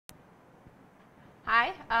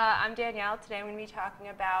Hi, I'm Danielle. Today I'm going to be talking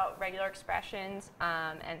about regular expressions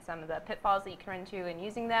and some of the pitfalls that you can run into in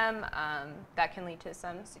using them that can lead to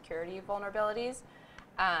some security vulnerabilities.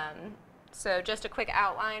 So just a quick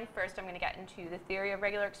outline. First I'm going to get into the theory of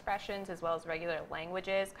regular expressions as well as regular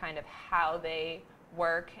languages, kind of how they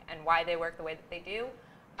work and why they work the way that they do.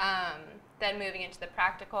 Then moving into the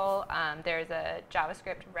practical, there's a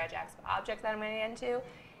JavaScript RegExp object that I'm going to get into.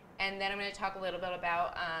 And then I'm going to talk a little bit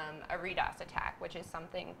about a RDoS attack, which is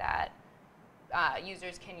something that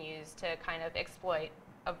users can use to kind of exploit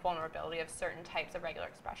a vulnerability of certain types of regular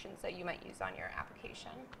expressions that you might use on your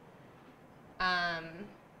application.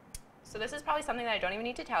 So this is probably something that I don't even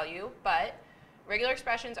need to tell you, but regular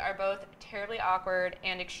expressions are both terribly awkward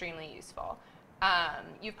and extremely useful.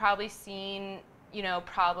 You've probably seen,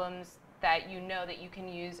 problems that that you can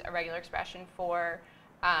use a regular expression for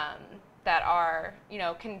that are,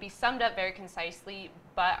 can be summed up very concisely,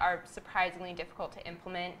 but are surprisingly difficult to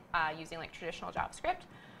implement using like traditional JavaScript.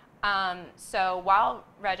 So while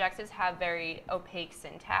regexes have very opaque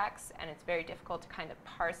syntax and it's very difficult to kind of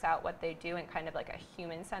parse out what they do in kind of like a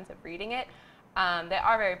human sense of reading it, they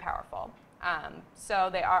are very powerful.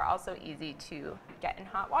 So they are also easy to get in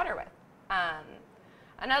hot water with.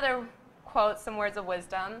 Another quote, some words of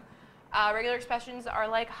wisdom. Regular expressions are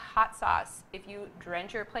like hot sauce. If you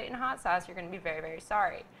drench your plate in hot sauce, you're going to be very, very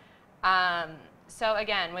sorry. So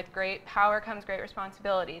again, with great power comes great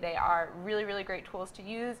responsibility. They are really, really great tools to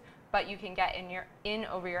use, but you can get in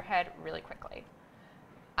over your head really quickly.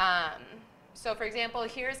 So for example,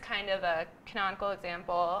 here's kind of a canonical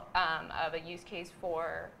example of a use case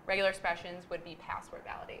for regular expressions would be password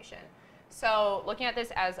validation. So looking at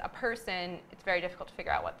this as a person, it's very difficult to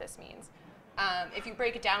figure out what this means. If you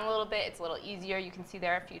break it down a little bit, it's a little easier. You can see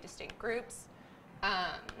there are a few distinct groups.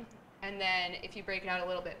 And then if you break it out a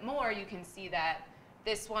little bit more, you can see that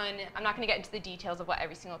this one, I'm not going to get into the details of what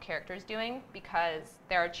every single character is doing because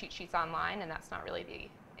there are cheat sheets online, and that's not really the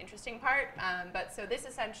interesting part. But so this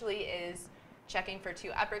essentially is checking for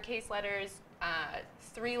 2 uppercase letters,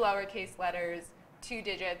 3 lowercase letters, 2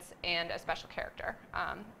 digits, and a special character.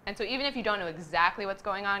 And so even if you don't know exactly what's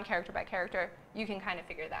going on character by character, you can kind of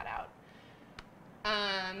figure that out.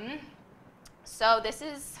 So this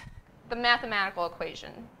is the mathematical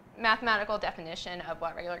definition of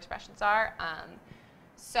what regular expressions are.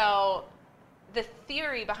 So the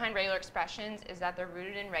theory behind regular expressions is that they're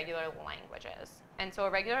rooted in regular languages. And so a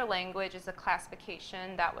regular language is a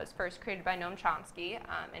classification that was first created by Noam Chomsky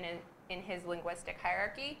in his linguistic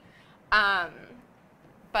hierarchy.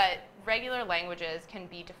 But regular languages can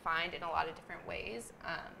be defined in a lot of different ways.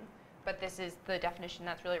 But this is the definition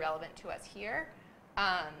that's really relevant to us here.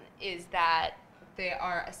 Is that they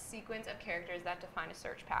are a sequence of characters that define a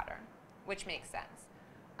search pattern, which makes sense.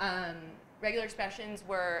 Regular expressions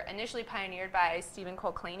were initially pioneered by Stephen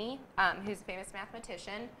Colclaney, who's a famous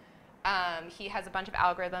mathematician. He has a bunch of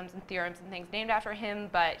algorithms and theorems and things named after him,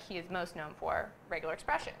 but he is most known for regular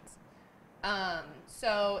expressions.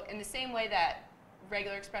 So in the same way that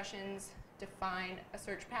regular expressions define a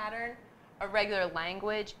search pattern, a regular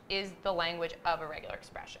language is the language of a regular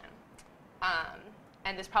expression.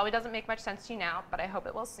 And this probably doesn't make much sense to you now, but I hope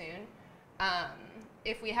it will soon.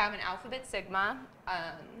 If we have an alphabet sigma,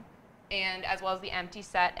 and as well as the empty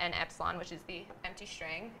set and epsilon, which is the empty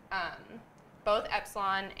string, both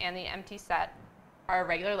epsilon and the empty set are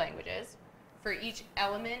regular languages. For each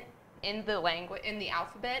element in the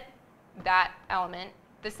alphabet, that element,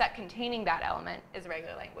 the set containing that element is a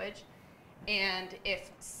regular language. And if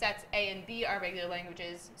sets A and B are regular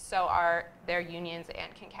languages, so are their unions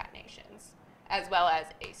and concatenations, as well as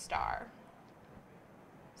A star.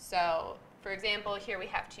 So, for example, here we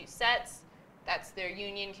have 2 sets. That's their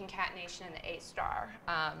union, concatenation, and the A star.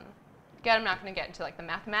 Again, I'm not going to get into like the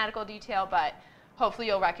mathematical detail, but hopefully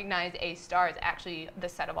you'll recognize A star is actually the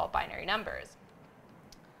set of all binary numbers.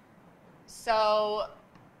 So,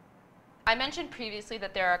 I mentioned previously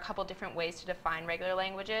that there are a couple different ways to define regular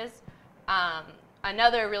languages.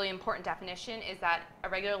 Another really important definition is that a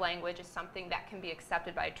regular language is something that can be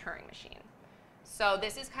accepted by a Turing machine. So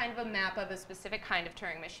this is kind of a map of a specific kind of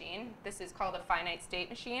Turing machine. This is called a finite state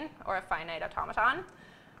machine or a finite automaton.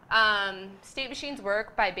 State machines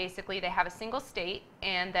work by basically they have a single state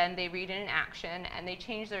and then they read in an action and they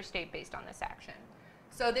change their state based on this action.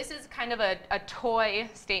 So this is kind of a toy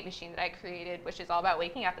state machine that I created, which is all about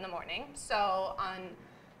waking up in the morning. So on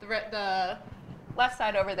the left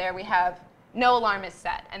side over there, we have no alarm is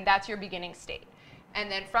set, and that's your beginning state.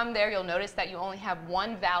 And then from there, you'll notice that you only have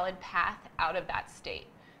one valid path out of that state.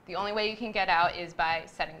 The only way you can get out is by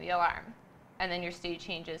setting the alarm. And then your state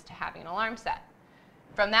changes to having an alarm set.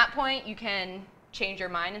 From that point, you can change your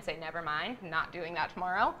mind and say, never mind, not doing that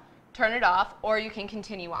tomorrow, turn it off, or you can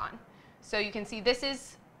continue on. So you can see this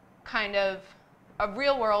is kind of a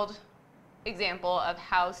real world example of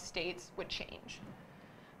how states would change.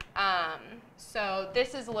 So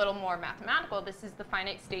this is a little more mathematical. This is the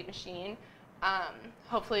finite state machine.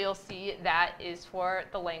 Hopefully you'll see that is for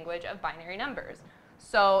the language of binary numbers.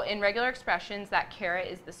 So in regular expressions, that caret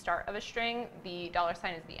is the start of a string. The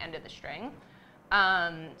 $sign is the end of the string.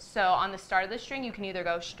 So on the start of the string, you can either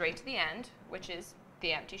go straight to the end, which is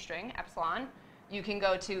the empty string, epsilon. You can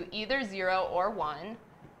go to either 0 or 1.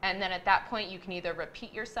 And then at that point, you can either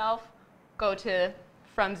repeat yourself, go to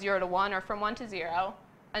from 0 to 1 or from 1 to 0,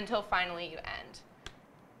 until finally you end.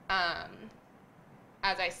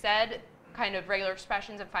 As I said, kind of regular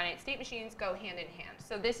expressions and finite state machines go hand in hand.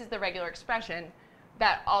 So this is the regular expression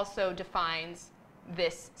that also defines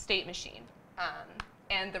this state machine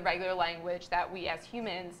and the regular language that we as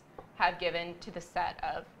humans have given to the set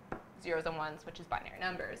of zeros and ones, which is binary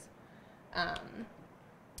numbers.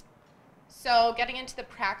 So getting into the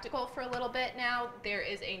practical for a little bit now, there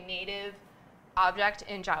is a native object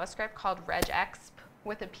in JavaScript called RegExp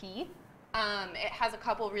with a P. It has a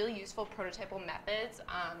couple really useful prototypal methods,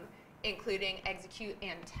 including execute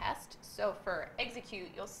and test. So for execute,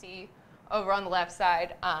 you'll see over on the left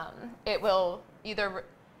side, it will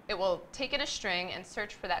take in a string and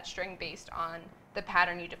search for that string based on the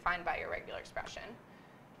pattern you defined by your regular expression.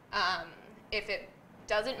 If it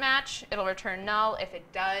doesn't match, it'll return null. If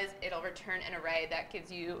it does, it'll return an array that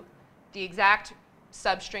gives you the exact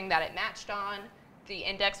substring that it matched on, the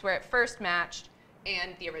index where it first matched,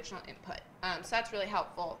 and the original input. So that's really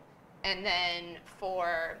helpful. And then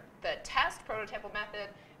for the test prototypal method,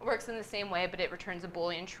 it works in the same way, but it returns a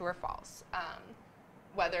Boolean true or false,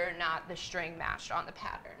 whether or not the string matched on the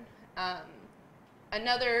pattern.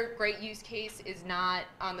 Another great use case is not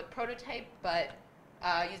on the prototype, but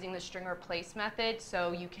using the string replace method.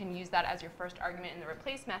 So you can use that as your first argument in the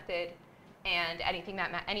replace method, and anything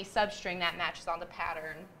that any substring that matches on the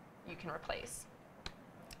pattern, you can replace.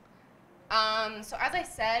 So as I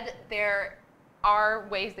said, there are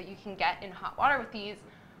ways that you can get in hot water with these.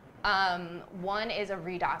 One is a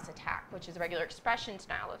RDoS attack, which is a regular expression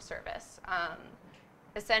denial of service.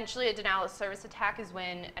 Essentially, a denial of service attack is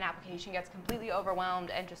when an application gets completely overwhelmed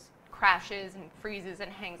and just crashes and freezes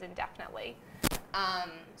and hangs indefinitely.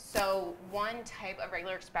 So one type of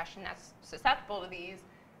regular expression that's susceptible to these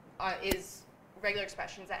is regular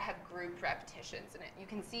expressions that have grouped repetitions in it. You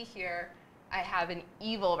can see here I have an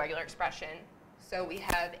evil regular expression. So we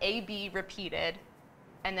have AB repeated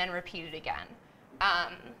and then repeated again.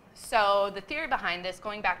 So the theory behind this,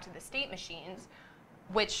 going back to the state machines,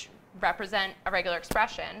 which represent a regular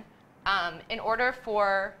expression, in order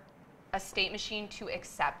for a state machine to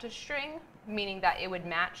accept a string, meaning that it would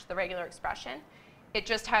match the regular expression, it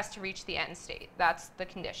just has to reach the end state. That's the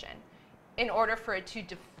condition. In order for it to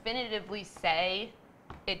definitively say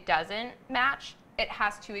it doesn't match, it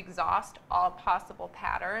has to exhaust all possible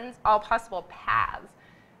patterns, all possible paths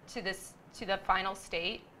to the final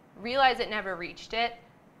state, realize it never reached it,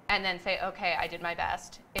 and then say, okay, I did my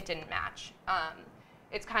best, it didn't match.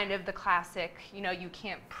 It's kind of the classic, you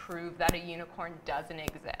can't prove that a unicorn doesn't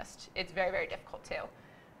exist. It's very, very difficult to.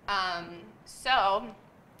 So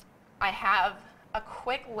I have a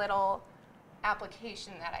quick little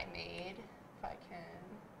application that I made, if I can,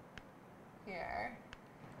 here.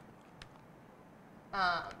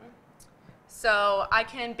 So I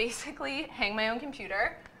can basically hang my own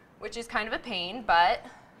computer, which is kind of a pain, but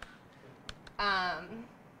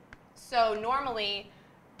so normally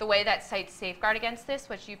the way that sites safeguard against this,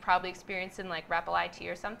 which you've probably experienced in like REPL IT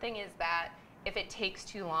or something, is that if it takes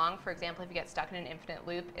too long, for example, if you get stuck in an infinite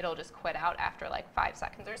loop, it'll just quit out after like 5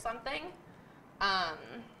 seconds or something.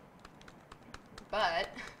 But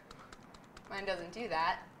mine doesn't do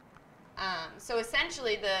that. So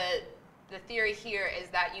essentially the theory here is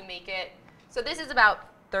that you make it, so this is about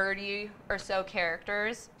 30 or so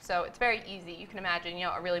characters, so it's very easy. You can imagine,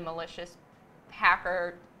 a really malicious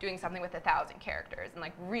hacker doing something with 1,000 characters and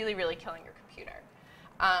like really, really killing your computer.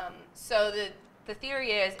 So the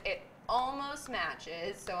theory is it almost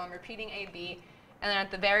matches, so I'm repeating AB, and then at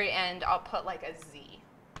the very end I'll put like a Z.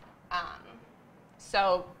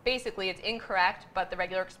 So basically it's incorrect, but the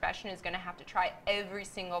regular expression is going to have to try every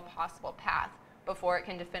single possible path before it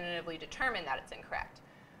can definitively determine that it's incorrect.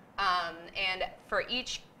 And for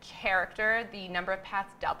each character, the number of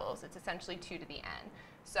paths doubles. It's essentially 2 to the n.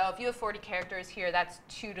 So if you have 40 characters here, that's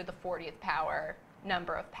 2 to the 40th power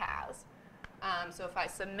number of paths. So if I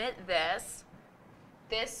submit this,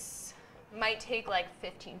 this might take like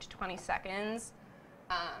 15 to 20 seconds.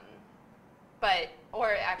 But,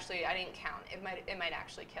 or actually, I didn't count. It might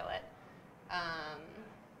actually kill it.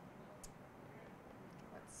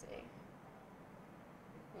 Let's see.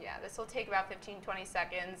 Yeah, this will take about 15, 20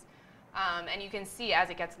 seconds. And you can see as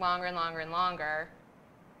it gets longer and longer and longer,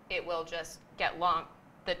 it will just get long.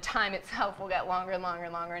 The time itself will get longer and longer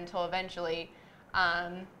and longer until eventually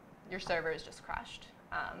your server is just crushed.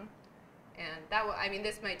 And that will, I mean,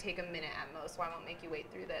 this might take a minute at most, so I won't make you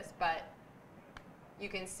wait through this. But you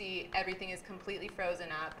can see everything is completely frozen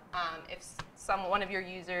up. If one of your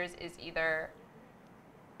users is either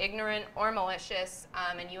ignorant or malicious,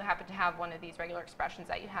 and you happen to have one of these regular expressions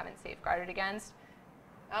that you haven't safeguarded against,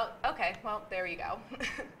 oh, okay, well, there you go.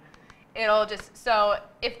 It'll just, so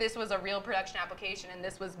if this was a real production application and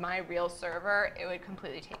this was my real server, it would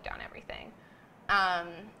completely take down everything.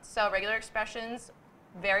 So regular expressions,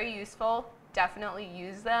 very useful. Definitely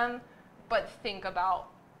use them, but think about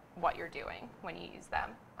what you're doing when you use them,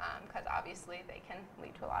 because obviously they can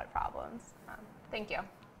lead to a lot of problems. Thank you.